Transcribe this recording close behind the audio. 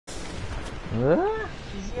Да?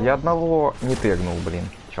 Я одного не тегнул, блин.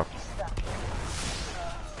 Черт.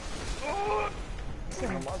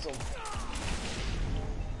 Намазал.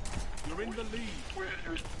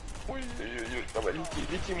 Ой-ой-ой, давай,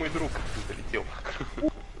 лети, мой друг. Долетел.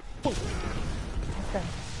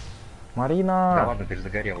 Марина! Да ладно, ты же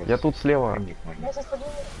загорелась. Я тут слева.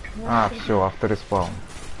 А, все, автореспаун.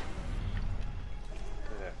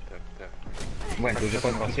 Так. Вань, ты уже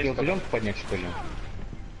успел зеленку поднять, что ли?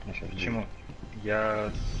 Почему?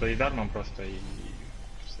 Я с Айдармом просто и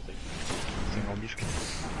с этой символбишкой.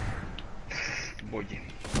 Боги.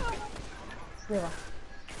 Слева.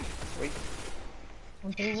 Ой.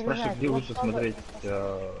 Спрашиваю, где лучше смотреть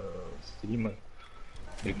стримы?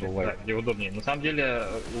 Да, где удобнее. На самом деле,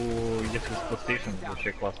 если с PlayStation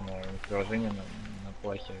вообще классное приложение на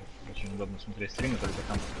плахе, очень удобно смотреть стримы, только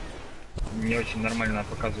там не очень нормально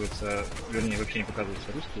показываются, вернее, вообще не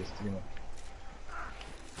показываются русские стримы.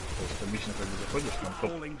 То есть обычно, когда заходишь, там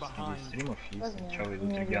топ среди стримов, и сначала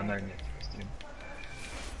идут региональные стримы.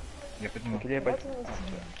 Я понимаю.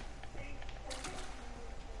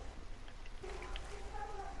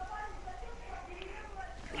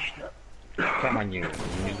 Там они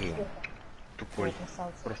внизу. Тупой.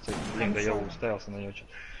 Просто, блин, да я уставился на нее очень.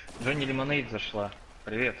 Джонни Лимонейд зашла.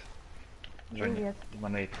 Привет. Джонни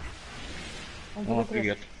Лимонейд. О,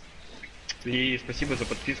 привет. И спасибо за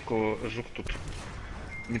подписку, Жук тут.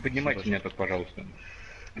 Не поднимайте меня тут, пожалуйста.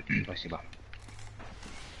 Спасибо.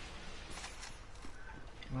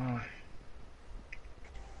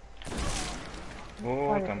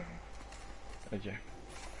 Вот там. Эти.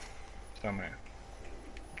 Самые.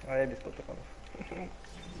 А я без патронов. Ну,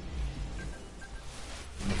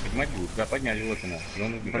 поднимать будут. Да, подняли Лопена. И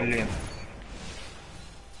он убежал. Блин.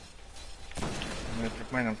 Ну, я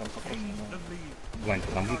трипмайном там похож. Вань,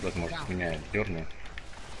 там будет возможность меня дерни.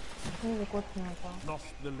 Снизу кот не напал.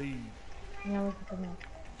 Меня можно поднять.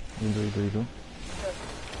 Иду.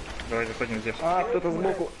 Давай заходим здесь. А, кто-то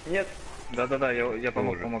сбоку. Нет. Да, я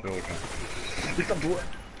помог. Их там двое.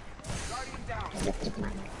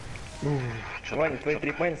 Ваня, твои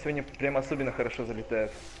трипмайны сегодня прям особенно хорошо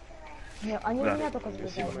залетают. Не, они Да. меня только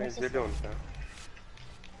залетают. Зеленый, да.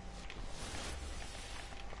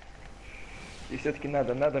 И все-таки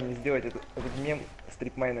надо мне сделать этот мем с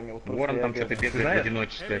трипмайнами. Вот Ворон там что-то бегает в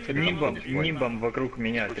одиночестве. Нимбом вокруг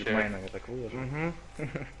меня трипмайном я так выложу.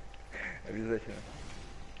 Обязательно.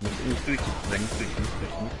 Не стойте туда, не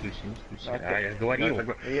стойте. А я говорил.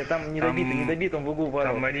 Я там не добит, он в углу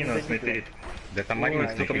варил. Там Марина снайперит. Да там Марина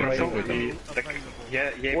Кто-то снайперит. прошел, и так я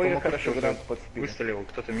ей Ой, помог, хорошо, что гранату подцепили. выстрелил,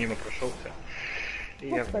 кто-то мимо прошелся. И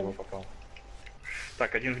я в него попал.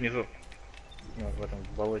 Так, один внизу. Вот в этом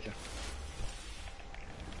в болоте.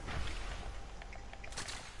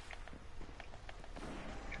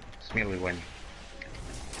 Смелый Ваня.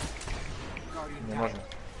 Не можно.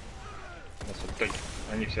 Нас вот только-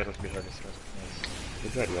 Они все разбежались сразу. Ты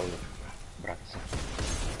горел, братцы.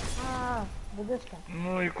 Будешка.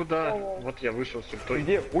 Ну и куда? Вот я вышел с ультой.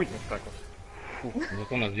 Где? Ой. Вот так вот.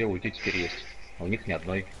 Зато у нас две ульты теперь есть. А у них ни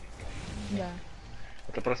одной. Да.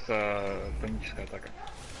 Это просто паническая атака.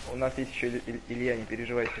 У нас есть еще Илья, не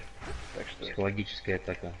переживайте. Так что... Психологическая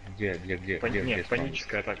атака. Где? Нет,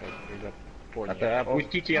 паническая атака, ребят. Понял. Да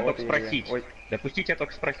опустите, я Вот только и- спросить. ой. Допустите, я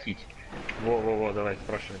только спросить. Во, давай,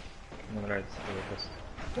 спрашивай. Мне нравится твой вопрос.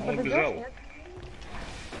 Ты Он подойдешь, убежал. нет?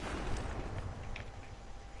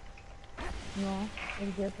 Ну, и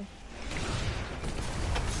где ты?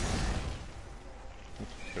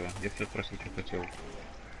 Все, я все спросил, что хотел.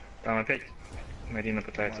 Там опять Марина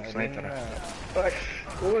пытается в снайпера. Так,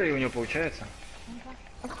 Ой, у нее получается.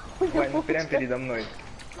 Ваня, прям передо мной.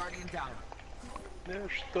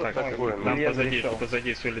 Что Так, такое? нам Илья позади, зарешал.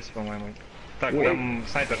 позади с улицы, по-моему. Так, Ой. там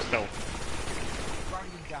снайпер стал.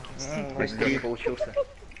 Прости, не получился.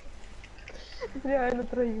 Реально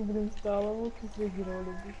троих, блин, стало. Вот и среагировали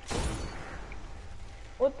бы.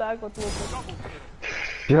 Вот так вот.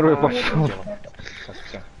 Первый пошел. Сейчас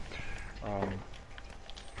все. А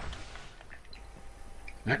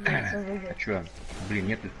чё? Блин,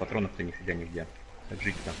 нет ведь патронов-то нифига нигде. Как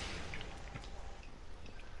жить-то?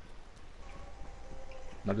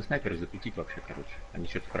 Надо снайпера запретить вообще, короче. Они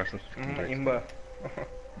что-то хорошо стреляют. Имба.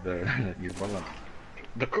 Да, дисбаланс.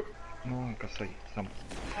 Да как? Ну, косой, сам.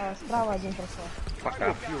 Справа один прошел.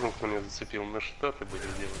 Пока. Фьюжн меня зацепил. На что ты будешь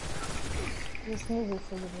делать? И снизу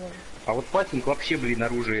все держали. А вот патинг вообще, блин,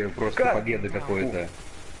 оружие просто Как? победы какое-то.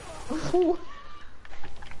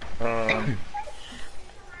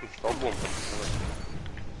 Столбом.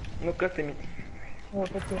 Ну как ты... Вот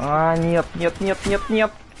эти. А, нет.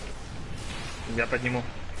 Я подниму.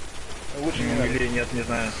 Лучше не надо. Или нет, не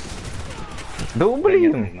знаю. Да Да нет, не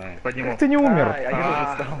блин! знаю. Подниму. Как ты не умер? А я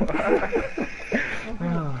тоже встал.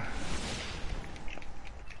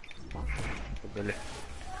 Погоди.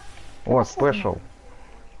 О, спешл.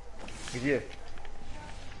 Где?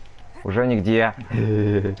 Уже нигде.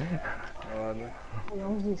 Ладно. Ой,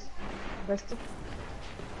 он здесь. Гостик.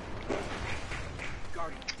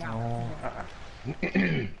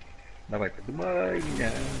 Давай, поднимай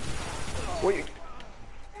меня. Ой.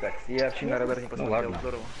 Так, я вообще на радар не посмотрел. ладно.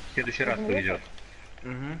 Здорово. В следующий раз повезет.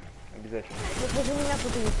 Угу. Обязательно. Вот возле меня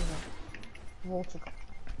кто-то есть уже. Волчик.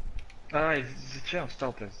 Ай, зачем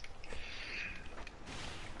встал-то?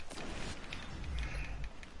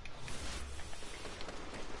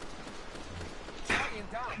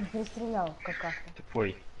 Не перестрелял какашка.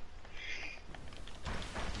 Тупой.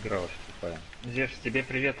 Игра ваша тупая. Зевс, тебе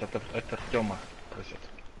привет от Артема. Просит.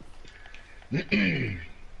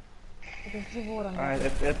 Это где ворон? А,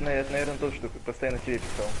 это, наверное, тот, что постоянно тебе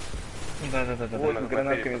писал. Да. Вот, да.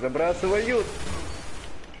 гранатками забрасывают.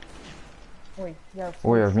 Ой, я...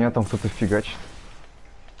 Ой, а в меня там кто-то фигачит.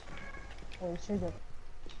 Ой, еще идет.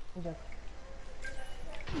 Идет.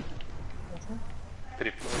 Ясно?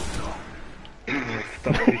 Трипlewipe.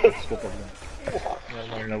 Там 30 сколько, да.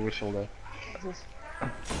 Нормально вышел, да. Здесь.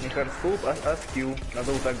 Не хардслуп, а скилл.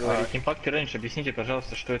 Надо вот так говорить. Импакт рейндж, объясните,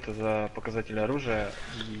 пожалуйста, что это за показатель оружия.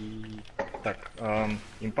 И... Так,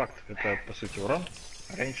 импакт это по сути урон.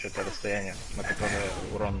 Рейндж это расстояние, на которое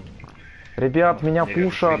урон... Ребят, меня не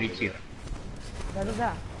пушат. Прилетит.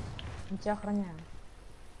 Да-да-да. Мы тебя охраняем.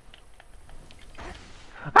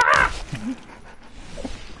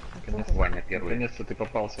 Ваня первый. Наконец-то ты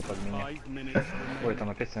попался под меня. Ой, там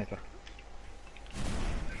опять снайпер.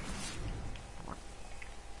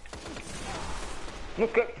 Ну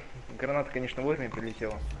как? Граната, конечно, вовремя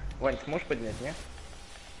прилетела. Вань, ты можешь поднять, не?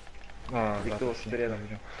 Виктор, спасибо. что рядом.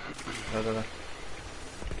 Да.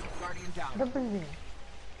 Да блин.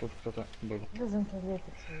 Тут кто-то был. Да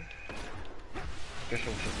зампровепится.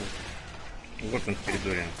 Пришел сейчас. Вот он в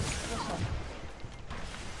коридоре.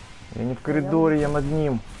 Я не в коридоре, я над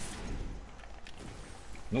ним.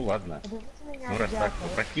 Ну ладно. Подождите меня, Ну раз так,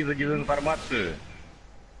 ребята. прости за дезинформацию.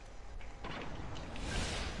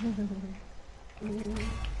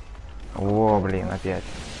 О, блин, опять.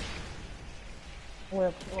 Ой,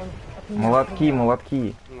 он от меня Молотки, стрелял.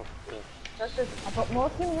 молотки. Ну, Сейчас это-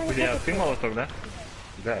 молотки меня не Бля, хотят. ты молоток, да?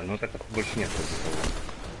 Да, ну так больше нет.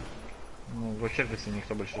 Ну, в сервисе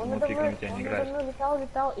никто больше Он молотки, надо кроме мной, тебя, не он играет. надо мной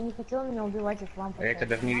летал и не хотел меня убивать, и к вам А я тебя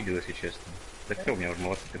даже не попал. видел, если честно. Да все, у меня уже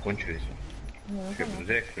молотки кончились. Не, ну Что, понятно.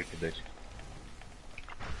 зря их что кидать.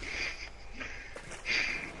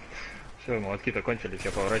 Все, молотки-то кончились,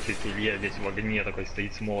 я поворачиваюсь, Илья весь в огне такой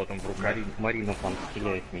стоит с молотом в руках. Марина там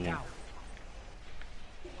стреляет в меня.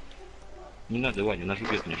 Не надо, Ваня, она же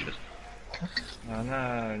убьет меня сейчас.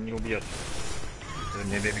 Она не убьет,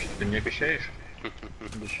 Ты мне обещаешь?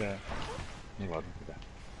 обещаю. Ну ладно, тогда.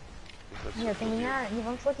 Нет, у меня не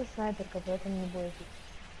ваншотит снайперка, поэтому не бойтесь.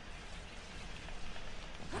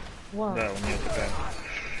 Вон. Да, у нее такая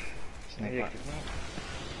Я снайпа. кивнул.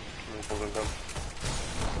 ну, по гангам.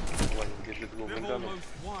 Ваня, держи двух ганганов.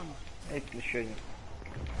 Эй, еще один.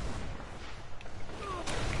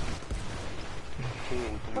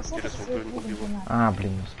 Послушайте Интересно, кто свои его убил. книги, А,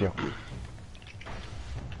 блин, не успел.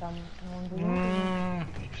 там, ну, он был.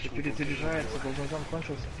 Все перезаряжается, голдозон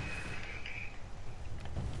кончился.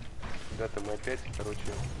 Ребята, мы опять, короче,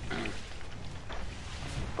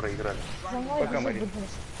 проиграли. За мной Пока, бежит Марин. быдло.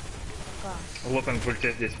 Пока. Лопен в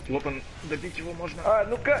ульте здесь. Лопен, добить его можно. А,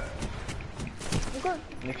 ну-ка! Ну-ка,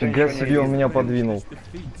 Никто Фига ничего не себе, он видит. меня подвинул.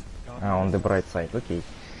 А, он the bright side, окей.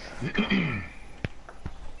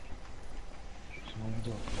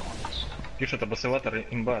 Пишет обоссыватор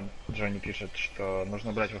имба. Джонни пишет, что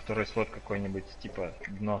нужно брать во второй слот какой-нибудь типа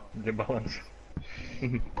дно для баланса.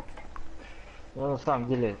 Ну, на самом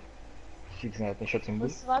деле, фиг знает насчет имбы.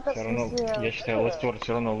 Обоссыватор, Все в равно, смысле, я считаю, ластер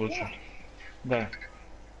все равно лучше. Да.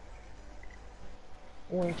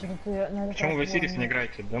 ой, что-то ты нарисовал. Почему вы Сирис не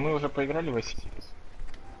играете? Да мы уже поиграли в Сирис.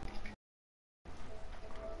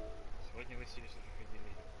 Сегодня в Сирис уже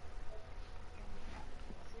ходили.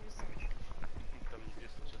 Там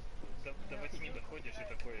небесно сейчас. До 8 доходишь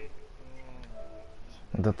и такой...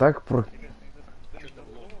 Да так про...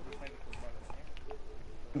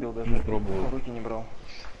 Бил даже. Не пробовал. Руки не брал.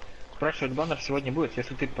 Спрашивают, баннер сегодня будет.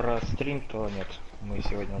 Если ты про стрим, то нет. Мы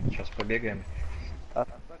сегодня вот сейчас побегаем. А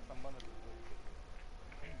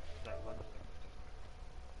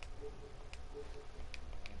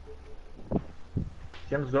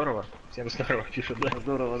Всем здорово. Всем здорово пишут, да.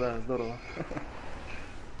 здорово, да, здорово.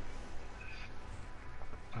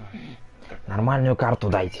 Нормальную карту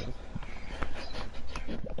дайте.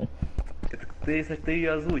 Это Если ты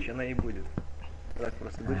ее озвучь, она и будет. Так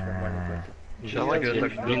просто будешь нормально платить. Давайте я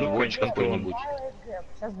так блин, какой-нибудь.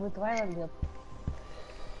 Сейчас будет Twilight Gap.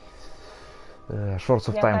 Shorts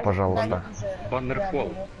of Time, пожалуйста.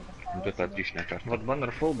 Баннерфолл. Вот это отличная карта. Вот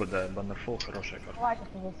Баннерфолл бы, да, Баннерфолл хорошая карта. Хватит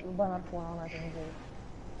уже баннерфона на этой неделе.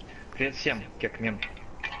 Привет всем, кек мем.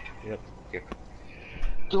 Привет. Кек.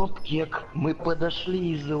 Топ-кек, мы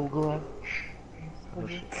подошли из-за угла.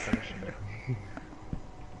 Хороший, хороший.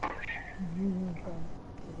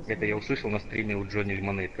 Это я услышал на стриме у Джонни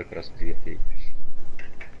Монейт как раз привет ей.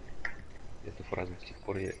 Эту фразу с тех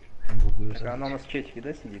пор я буду её Так, она у забыть. нас в чатике,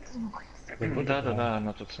 да, сидит? Ну да,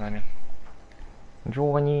 она тут с нами.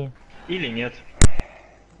 Джонни. Или нет.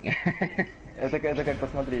 Это как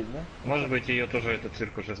посмотреть, да? Может быть, ее тоже этот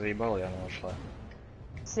цирк уже заебал, и она ушла.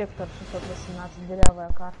 Сектор 618, дырявая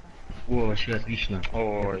карта. О, вообще отлично.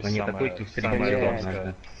 Ой, Не такой самая,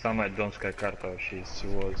 тут самая донская карта вообще из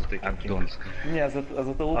всего за таким Донская. Не, а зато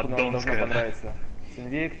луку нам должно Аддонская. понравиться. С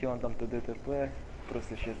инвекцией, он там ТДТП.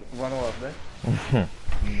 Просто сейчас One Love, да?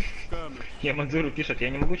 Я Мадзуру пишет, я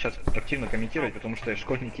не могу сейчас активно комментировать, потому что я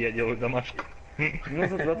школьник, и я делаю домашку. Ну,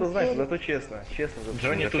 зато знаешь, зато честно. Честно, зато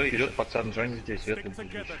Джонни Зато тут идет пишет, пацан. Джонни здесь. Светлый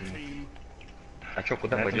будущий. А чё,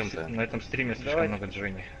 куда пойдем-то? На этом стриме слишком Давайте. много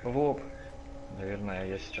Джонни. в лоб. Наверное,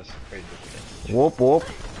 я сейчас пойду куда-нибудь. Оп-оп.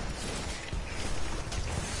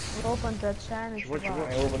 Open to отчаянный Чего,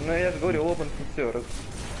 чувак. чего? Ну, я же говорю, Open, все.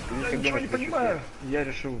 Я ничего не понимаю. Я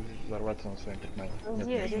решил взорваться на своем пятнае.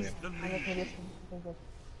 Где риск? А нет, не риск. Пойдет.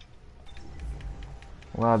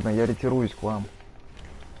 Ладно, я ретируюсь к вам.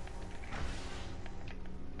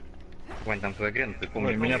 Вань, там твоя грена, ты Ой,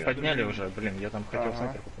 помнишь? меня подняли уже, блин, я там хотел Ага.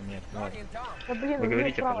 снайперку поменять. Ну, ладно. Да блин, Вы у меня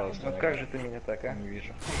говорите, право. пожалуйста. Ну как же ты меня так, а? Не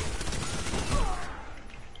вижу.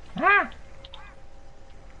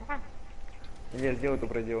 Илья, сделай это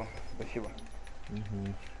проделал. Спасибо.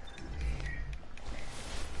 Угу.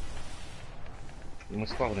 Мы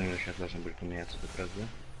с фаунами сейчас должны были поменяться как раз, да?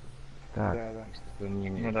 Так, Да, да. Есть такое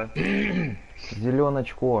мнение. Ну да.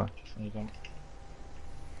 зеленочко. Не там.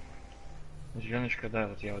 Зеленочка, да,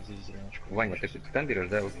 вот я вот здесь зеленочку. Ваня, ты там берешь,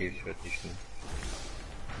 да? Окей, все отлично.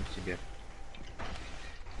 У тебя.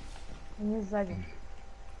 Они сзади.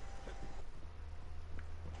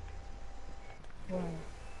 Ой.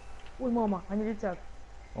 Ой, мама, они летят.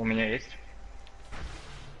 У меня есть.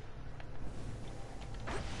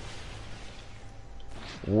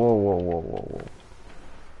 Воу-воу-воу-воу.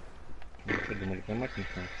 Вы что, думали, поймать не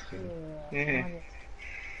знаю, что ли? Молодец.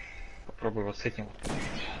 Попробуй вот с этим.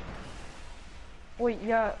 Ой,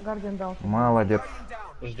 я Гардиан дал. Молодец.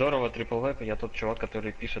 Здорово, Трипlewipe, я тот чувак,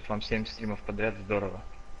 который пишет вам 7 стримов подряд, здорово.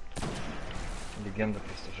 Легенда,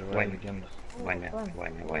 просто живая Ваня. легенда. Ваня,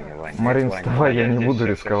 Ваня. Марин, Ваня. вставай, я не здесь буду всё,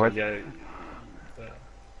 рисковать.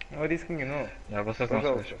 Ну рискни, ну. Я вас осознал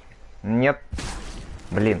Пожалуйста. слышу. Нет.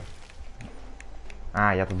 Блин.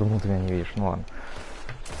 А, я-то думал, ты меня не видишь. Ну ладно.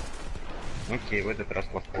 Окей, в этот раз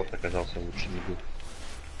пластпорт оказался лучше не был.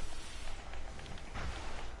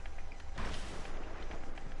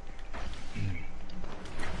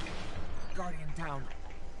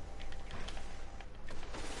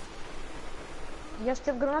 Я ж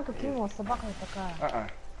тебе в гранату кинула, собака такая. А-а.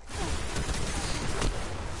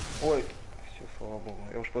 Ой. Все, слава богу.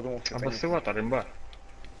 Я уж подумал, все. Обоссывата, рымба.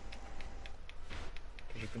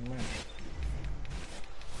 Ты же понимаешь.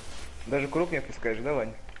 Даже круг не отпускаешь, да,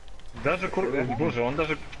 Вань? Даже курок... Боже, он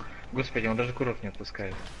даже... Господи, он даже курок не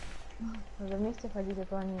отпускает. Надо вместе ходить, а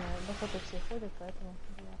то они высоко все ходят, поэтому...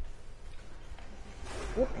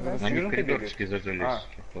 Ух, да, С Они чужим в ты коридорчике зажались, А.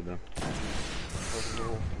 походу.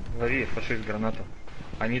 бегаешь? Лови, фашист, гранату.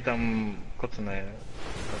 Они там коцаные.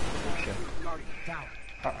 Вообще.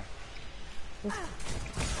 А-а.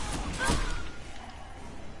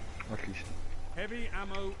 Отлично. Heavy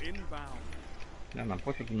ammo inbound. Да, нам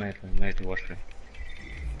пофигу на это ваши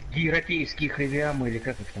европейские хэвиамы, или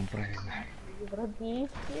как их там правильно.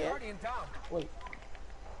 европейские. Ой.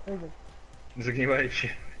 Пойдет.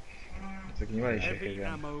 Загнивающие. Загнивающие Heavy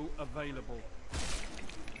хозяин. ammo available.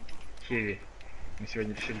 Хеви. Мы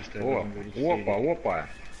сегодня решили, что я О, должен говорить хеви. опа.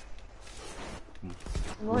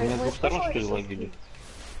 Ну, Меня с мы двух сторон тоже что ли сейчас ловили?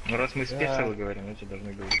 Ну раз мы спешилы говорим, эти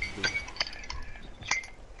должны говорить хеви.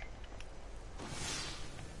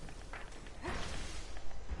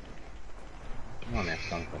 Ну, я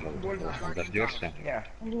встану, пожалуйста, дождешься. Не.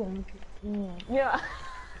 Блин, не.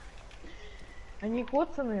 Они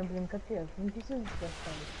коцаные, блин, капец. Ну, писюнки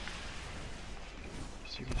остались.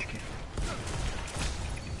 Силочки.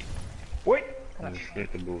 Ой! Ну, что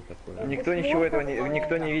это было такое? Никто ничего этого не...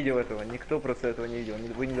 Никто не видел этого. Никто просто этого не видел.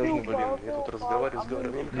 Вы не должны были. Я тут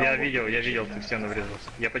разговариваю. Я видел, ты все наврезался.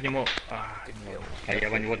 Я подниму. А я,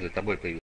 Вань, вот за тобой появился.